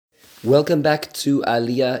Welcome back to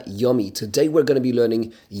Aliya Yomi. Today we're going to be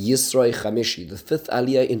learning Yisro Chamishi, the fifth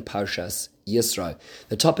aliya in Parshas Yisro.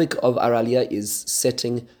 The topic of our aliya is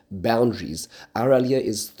setting boundaries. Our aliya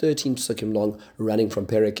is 13 psukim long, running from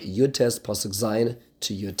Perek Yud Tes Pasuk Zayin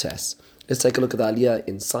to Yud Tes. Let's take a look at the aliya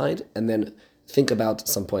inside and then think about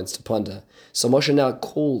some points to ponder. So Moshe now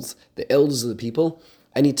calls the elders of the people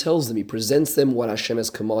and he tells them, he presents them what Hashem has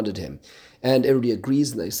commanded him. And everybody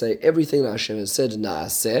agrees and they say, everything that Hashem has said,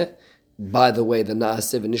 Naaseh. By the way, the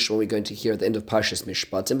Naaseh initial we're going to hear at the end of Parshas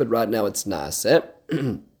Mishpatim, but right now it's Naaseh.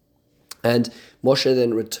 And Moshe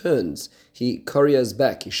then returns. He couriers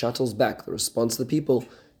back, he shuttles back the response of the people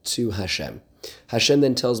to Hashem. Hashem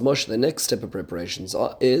then tells Moshe the next step of preparations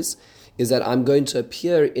is that I'm going to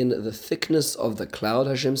appear in the thickness of the cloud,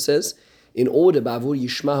 Hashem says, in order and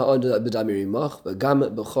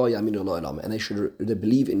they should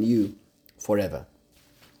believe in you forever.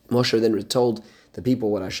 Moshe then told the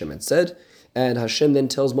people what Hashem had said, and Hashem then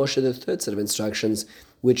tells Moshe the third set of instructions,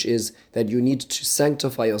 which is that you need to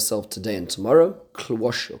sanctify yourself today and tomorrow,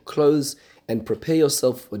 wash your clothes, and prepare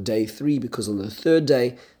yourself for day 3, because on the third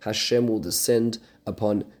day, Hashem will descend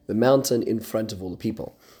upon the mountain in front of all the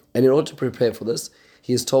people. And in order to prepare for this,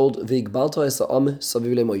 he is told,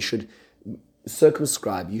 you should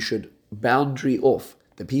circumscribe, you should boundary off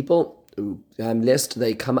the people, lest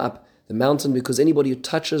they come up the mountain, because anybody who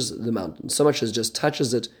touches the mountain, so much as just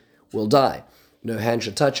touches it, will die. No hand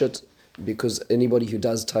should touch it, because anybody who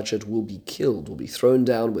does touch it will be killed, will be thrown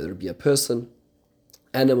down, whether it be a person,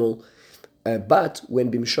 animal. But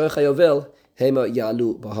when bimshoy chayovel, hema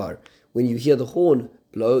yalu bahar, when you hear the horn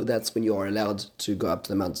blow, that's when you are allowed to go up to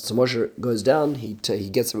the mountain. So Moshe goes down, he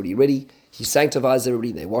gets everybody ready, he sanctifies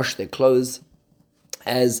everybody, they wash their clothes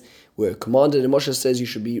as were commanded, and Moshe says you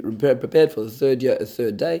should be prepared for the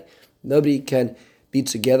third day. Nobody can be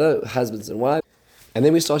together, husbands and wives. And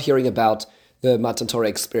then we start hearing about the Matan Torah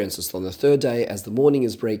experiences. So on the third day, as the morning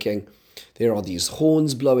is breaking, there are these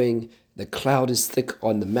horns blowing, the cloud is thick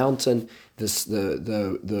on the mountain, the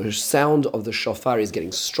sound of the shofar is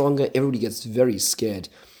getting stronger, everybody gets very scared.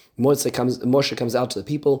 Moshe comes out to the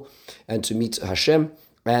people and to meet Hashem,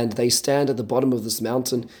 and they stand at the bottom of this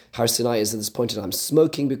mountain. Har Sinai is at this point in time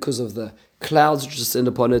smoking because of the clouds which descend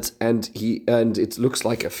upon it, and it looks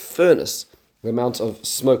like a furnace, the amount of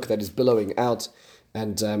smoke that is billowing out,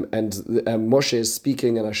 and Moshe is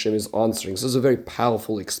speaking and Hashem is answering. So it's a very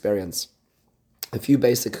powerful experience. A few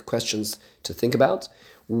basic questions to think about.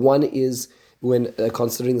 One is, when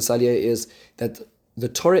considering this idea, is that the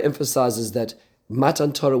Torah emphasizes that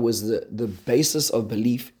Matan Torah was the basis of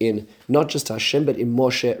belief in not just Hashem, but in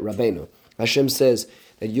Moshe Rabbeinu. Hashem says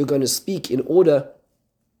that you're going to speak in order,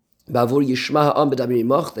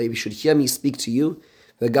 they should hear me speak to you,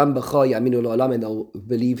 and they'll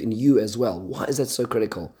believe in you as well. Why is that so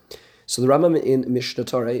critical? So the Rambam in Mishnah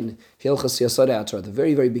Torah, in Hilchos Yesodei Torah, the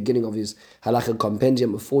very, very beginning of his Halacha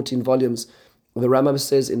compendium of 14 volumes, the Rambam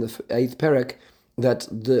says in the 8th Perek that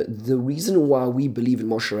the reason why we believe in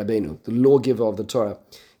Moshe Rabbeinu, the lawgiver of the Torah,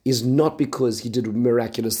 is not because he did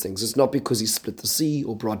miraculous things. It's not because he split the sea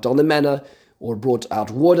or brought down the manna or brought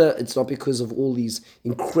out water. It's not because of all these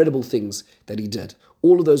incredible things that he did.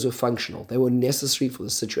 All of those were functional. They were necessary for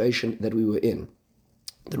the situation that we were in.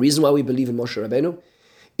 The reason why we believe in Moshe Rabbeinu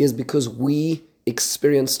is because we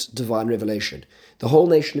experienced divine revelation. The whole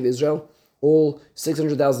nation of Israel, all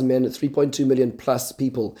 600,000 men, 3.2 million plus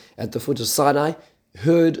people at the foot of Sinai,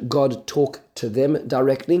 heard God talk to them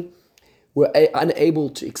directly, were unable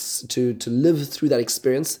to live through that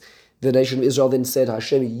experience. The nation of Israel then said,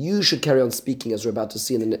 Hashem, you should carry on speaking, as we're about to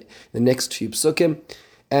see in the next few psukim,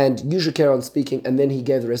 and you should carry on speaking, and then he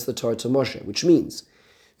gave the rest of the Torah to Moshe, which means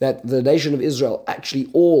that the nation of Israel actually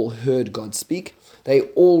all heard God speak. They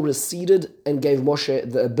all receded and gave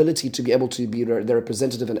Moshe the ability to be able to be their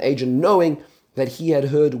representative and agent, knowing that he had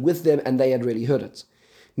heard with them and they had really heard it.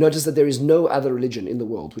 Notice that there is no other religion in the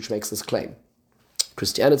world which makes this claim.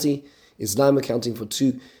 Christianity, Islam accounting for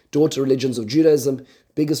 2 daughter religions of Judaism,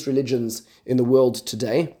 biggest religions in the world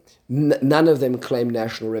today, none of them claim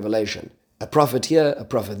national revelation. A prophet here, a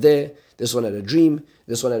prophet there, this one had a dream,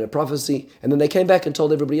 this one had a prophecy, and then they came back and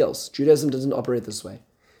told everybody else. Judaism doesn't operate this way.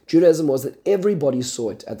 Judaism was that everybody saw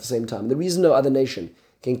it at the same time. The reason no other nation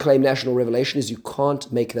can claim national revelation is you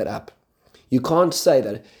can't make that up. You can't say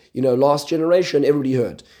that, last generation, everybody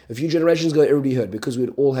heard. A few generations ago, everybody heard, because we'd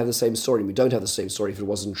all have the same story. We don't have the same story if it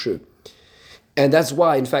wasn't true. And that's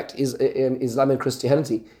why, in fact, Islam and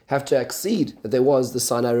Christianity have to accede that there was the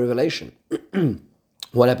Sinai revelation.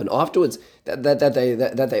 What happened afterwards,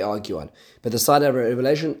 that they argue on. But the Sinai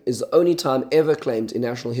revelation is the only time ever claimed in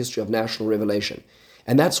national history of national revelation.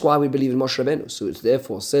 And that's why we believe in Moshe Rabbeinu. So it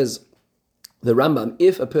therefore says The Rambam,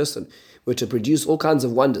 if a person were to produce all kinds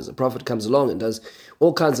of wonders, a prophet comes along and does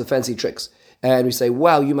all kinds of fancy tricks, and we say,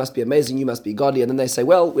 wow, you must be amazing, you must be godly, and then they say,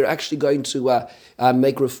 well, we're actually going to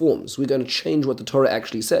make reforms, we're going to change what the Torah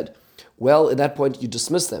actually said. Well, at that point, you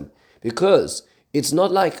dismiss them, because it's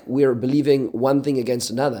not like we're believing one thing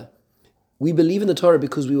against another. We believe in the Torah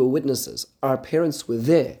because we were witnesses. Our parents were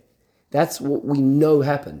there. That's what we know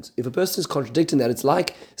happened. If a person is contradicting that, it's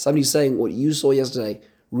like somebody saying what you saw yesterday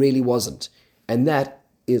really wasn't. And that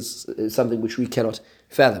is something which we cannot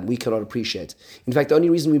fathom, we cannot appreciate. In fact, the only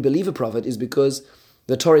reason we believe a prophet is because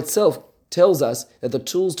the Torah itself tells us that the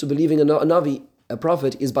tools to believing a Navi, a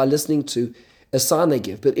prophet, is by listening to a sign they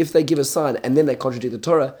give. But if they give a sign and then they contradict the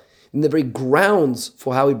Torah, then the very grounds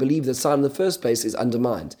for how we believe the sign in the first place is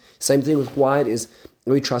undermined. Same thing with why it is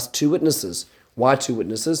we trust two witnesses. Why two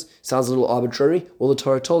witnesses? Sounds a little arbitrary. Well, the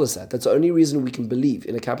Torah told us that. That's the only reason we can believe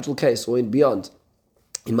in a capital case or in beyond.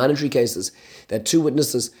 In monetary cases, that two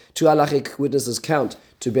halachic witnesses count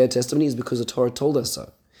to bear testimony is because the Torah told us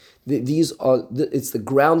so. It's the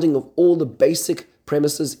grounding of all the basic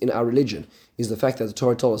premises in our religion, is the fact that the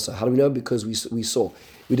Torah told us so. How do we know? Because we saw.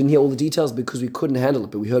 We didn't hear all the details because we couldn't handle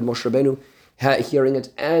it, but we heard Moshe Rabbeinu hearing it,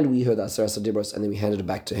 and we heard the Aseret Dibros, and then we handed it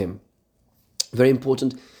back to him. Very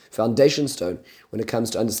important foundation stone when it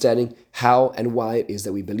comes to understanding how and why it is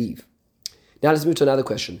that we believe. Now let's move to another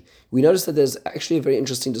question. We notice that there's actually a very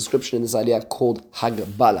interesting description in this aliya called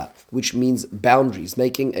Hagbala, which means boundaries,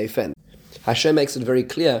 making a fence. Hashem makes it very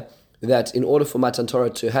clear that in order for Matan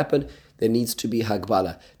Torah to happen, there needs to be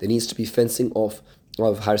Hagbala. There needs to be fencing off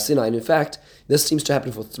of Har Sinai. And in fact, this seems to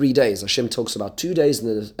happen for 3 days. Hashem talks about 2 days,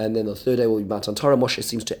 and then the third day will be Matan Torah. Moshe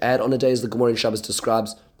seems to add on a day, as the Gemara in Shabbos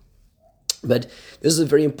describes. But this is a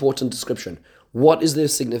very important description. What is the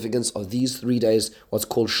significance of these 3 days, what's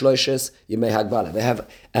called Shloishes Yemei Hagbala? They have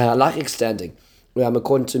a halachic standing.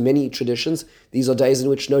 According to many traditions, these are days in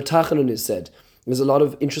which no Tachanun is said. There's a lot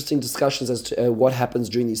of interesting discussions as to what happens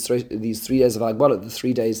during these 3 days of Hagbala, the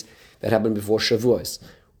 3 days that happen before Shavuos.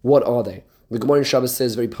 What are they? The Gemara in Shabbos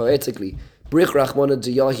says very poetically, Brich Rachmana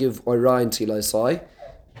D'Yahiv Orayin Tilaisai.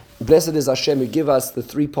 Blessed is Hashem who give us the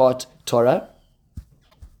 3-part Torah.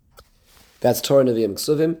 That's Torah, Nevi'im,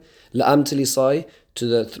 Ksuvim. La'am Tilisai, to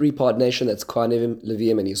the 3-part nation, that's Kohanim,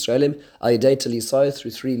 Leviim, and Yisraelim. Ayidei Tilisai,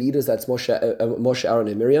 through 3 leaders, that's Moshe, Aaron,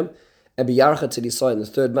 and Miriam. And B'yarcha Tilisai in the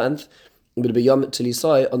 3rd month. But B'yom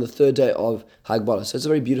Tilisai on the 3rd day of Hagbala. So it's a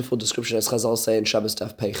very beautiful description, as Chazal say in Shabbos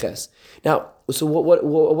Daf Peiches. Now, so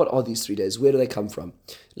what are these 3 days? Where do they come from?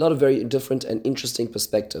 A lot of very different and interesting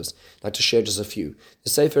perspectives. I'd like to share just a few. The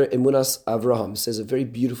Sefer Emunas Avraham says a very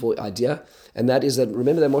beautiful idea, and that is that,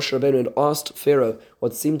 remember that Moshe Rabbeinu had asked Pharaoh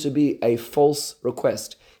what seemed to be a false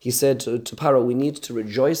request. He said to Paro, we need to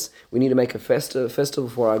rejoice, we need to make a festival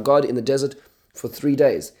for our God in the desert for 3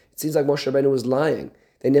 days. It seems like Moshe Rabbeinu was lying.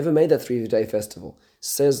 They never made that 3-day festival.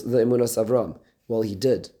 Says the Emunas Avram. Well, he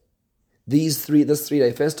did. This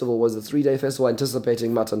 3-day festival was the 3-day festival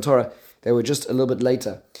anticipating Matan Torah. They were just a little bit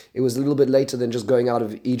later. It was a little bit later than just going out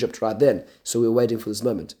of Egypt right then. So we were waiting for this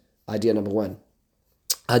moment. Idea number 1.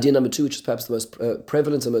 Idea number 2, which is perhaps the most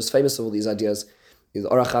prevalent and most famous of all these ideas, is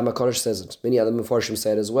Orach HaMakodesh says it. Many other Mefarshim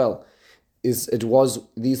say it as well. These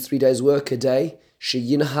 3 days were Kedei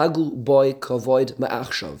Sheyinhagu Boy Kavoid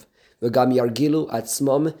Ma'achshav. V'gam yargilu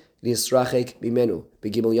atzmam li'israchek mimenu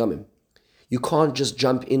b'gimel yamim. You can't just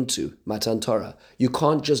jump into Matan Torah. You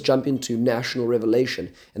can't just jump into national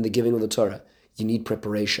revelation and the giving of the Torah. You need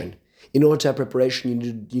preparation. In order to have preparation,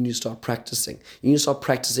 you need to start practicing. You need to start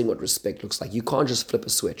practicing what respect looks like. You can't just flip a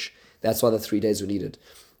switch. That's why the 3 days were needed.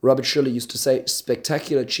 Robert Schuller used to say,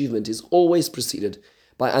 spectacular achievement is always preceded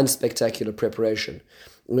by unspectacular preparation.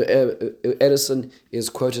 Edison is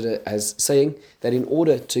quoted as saying that in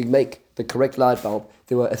order to make the correct light bulb,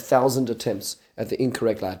 there were 1,000 attempts at the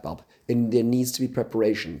incorrect light bulb, and there needs to be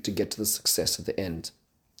preparation to get to the success at the end.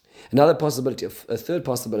 Another possibility, a third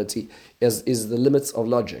possibility, is the limits of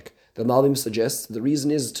logic. The Malbim suggests the reason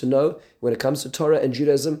is to know when it comes to Torah and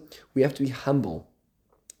Judaism, we have to be humble.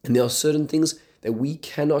 And there are certain things that we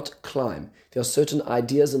cannot climb. There are certain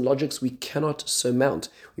ideas and logics we cannot surmount.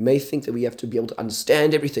 We may think that we have to be able to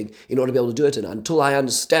understand everything in order to be able to do it, and until I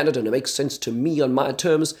understand it and it makes sense to me on my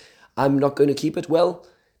terms, I'm not going to keep it. Well,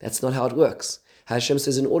 that's not how it works. Hashem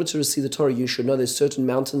says in order to receive the Torah, you should know there's certain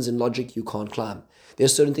mountains in logic you can't climb. There are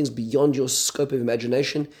certain things beyond your scope of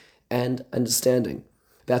imagination and understanding.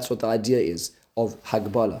 That's what the idea is of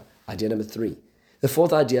Hagbala, idea number 3. The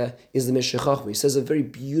 4th idea is the Meshech Chochmah. He says a very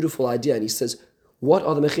beautiful idea, and he says, what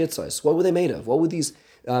are the mechitzos? What were they made of? What were these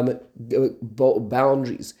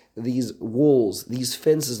boundaries, these walls, these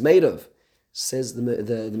fences made of? Says the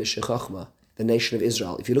Meshech Chochmah, the nation of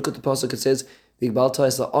Israel. If you look at the pasuk, it says, "V'igbalta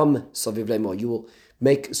es ha'am saviv le'mo." You will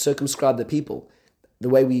circumscribe the people. The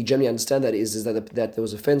way we generally understand that is that there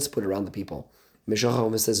was a fence put around the people.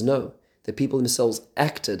 Meshachar says no. The people themselves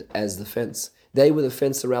acted as the fence. They were the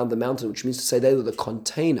fence around the mountain, which means to say they were the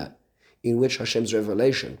container in which Hashem's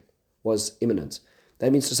revelation was imminent.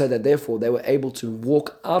 That means to say that therefore they were able to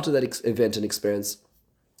walk out of that event and experience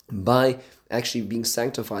by actually being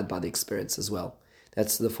sanctified by the experience as well.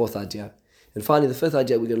 That's the fourth idea. And finally, the fifth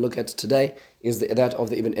idea we're going to look at today is that of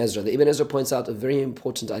the Ibn Ezra. The Ibn Ezra points out a very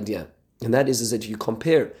important idea, and that is that you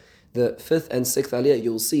compare the fifth and sixth aliyah,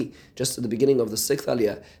 you'll see just at the beginning of the sixth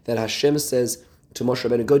aliyah that Hashem says to Moshe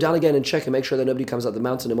Rabbeinu, go down again and check and make sure that nobody comes up the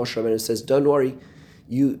mountain. And Moshe Rabbeinu says, don't worry,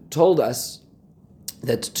 you told us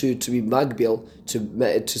that to be magbil,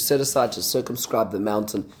 to set aside, to circumscribe the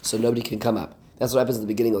mountain so nobody can come up. That's what happens at the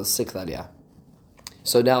beginning of the sixth aliyah.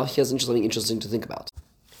 So now here's something interesting to think about.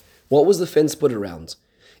 What was the fence put around?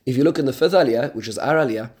 If you look in the fifth aliyah, which is our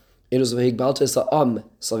aliyah, it was v'higbalta sa'am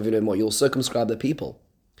saviv, you'll circumscribe the people.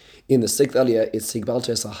 In the sixth aliyah, it's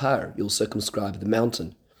higbalta sahar, you'll circumscribe the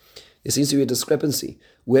mountain. There seems to be a discrepancy.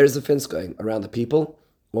 Where is the fence going? Around the people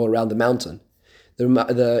or around the mountain?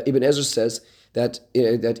 The Ibn Ezra says that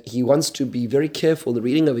he wants to be very careful, the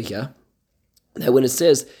reading over here, that when it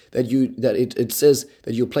says it says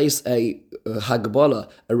that you place a hagbala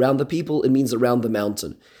around the people, it means around the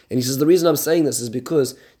mountain. And he says the reason I'm saying this is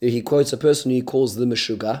because he quotes a person who he calls the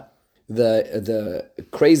Meshuga, the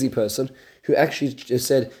crazy person, who actually just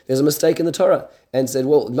said there's a mistake in the Torah, and said,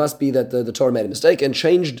 well, it must be that the Torah made a mistake and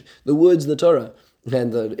changed the words in the Torah.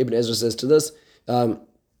 And the Ibn Ezra says to this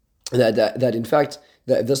that in fact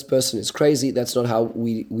that this person is crazy. That's not how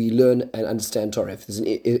we learn and understand Torah. If there's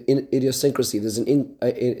an idiosyncrasy, if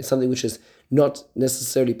there's something which is not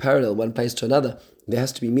necessarily parallel one place to another, there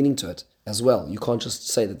has to be meaning to it as well. You can't just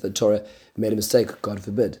say that the Torah made a mistake, God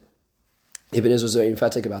forbid. Ibn Ezra was very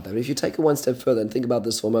emphatic about that. But if you take it one step further and think about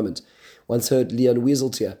this for a moment, once heard Leon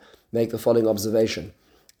Wieseltier make the following observation,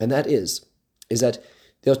 and that is that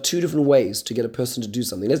there are two different ways to get a person to do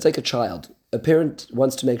something. Let's take a child. A parent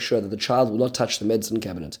wants to make sure that the child will not touch the medicine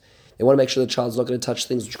cabinet. They want to make sure the child's not going to touch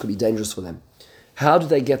things which could be dangerous for them. How do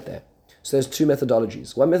they get there? So there's two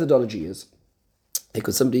methodologies. One methodology is they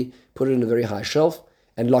could simply put it in a very high shelf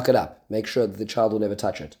and lock it up, make sure that the child will never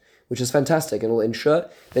touch it, which is fantastic and will ensure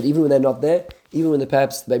that even when they're not there, even when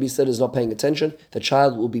perhaps the babysitter is not paying attention, the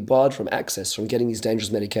child will be barred from access, from getting these dangerous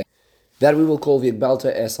medications. That we will call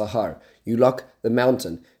v'igbalta es hahar. You lock the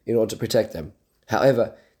mountain in order to protect them.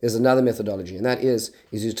 However, there's another methodology, and that is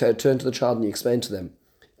you turn to the child and you explain to them,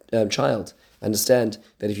 child, understand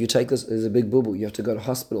that if you take this as a big boo-boo, you have to go to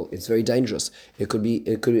hospital. It's very dangerous. It could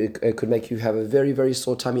make you have a very, very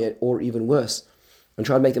sore tummy, or even worse. And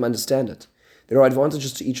try and make them understand it. There are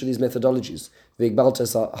advantages to each of these methodologies. V'igbalta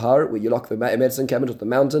sahar, where you lock the medicine cabinet with the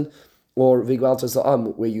mountain, or v'igbalta sa'am,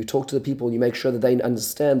 where you talk to the people and you make sure that they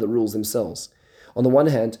understand the rules themselves. On the one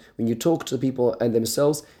hand, when you talk to the people and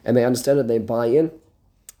themselves and they understand it, they buy in,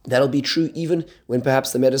 that'll be true even when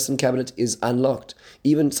perhaps the medicine cabinet is unlocked.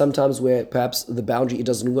 Even sometimes where perhaps the boundary, it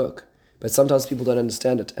doesn't work. But sometimes people don't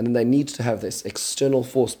understand it, and then they need to have this external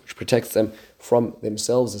force which protects them from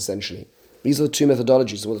themselves, essentially. These are the two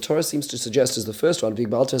methodologies. What the Torah seems to suggest is the first one,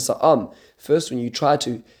 v'igbalta sa'am. First, when you try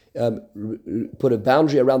to put a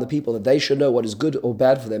boundary around the people that they should know what is good or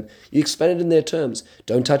bad for them, you explain it in their terms.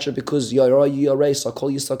 Don't touch it because Yorei,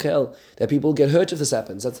 Sakol Yisakel, that people get hurt if this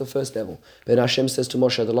happens. That's the first level. But Hashem says to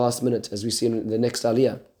Moshe at the last minute, as we see in the next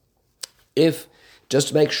aliyah,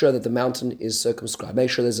 just make sure that the mountain is circumscribed. Make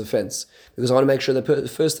sure there's a fence. Because I want to make sure that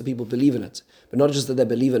first the people believe in it. But not just that they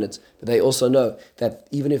believe in it, but they also know that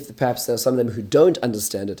even if perhaps there are some of them who don't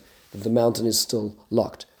understand it, that the mountain is still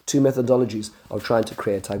locked. Two methodologies of trying to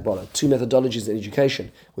create Hagbala. Two methodologies in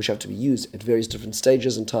education which have to be used at various different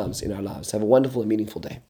stages and times in our lives. Have a wonderful and meaningful day.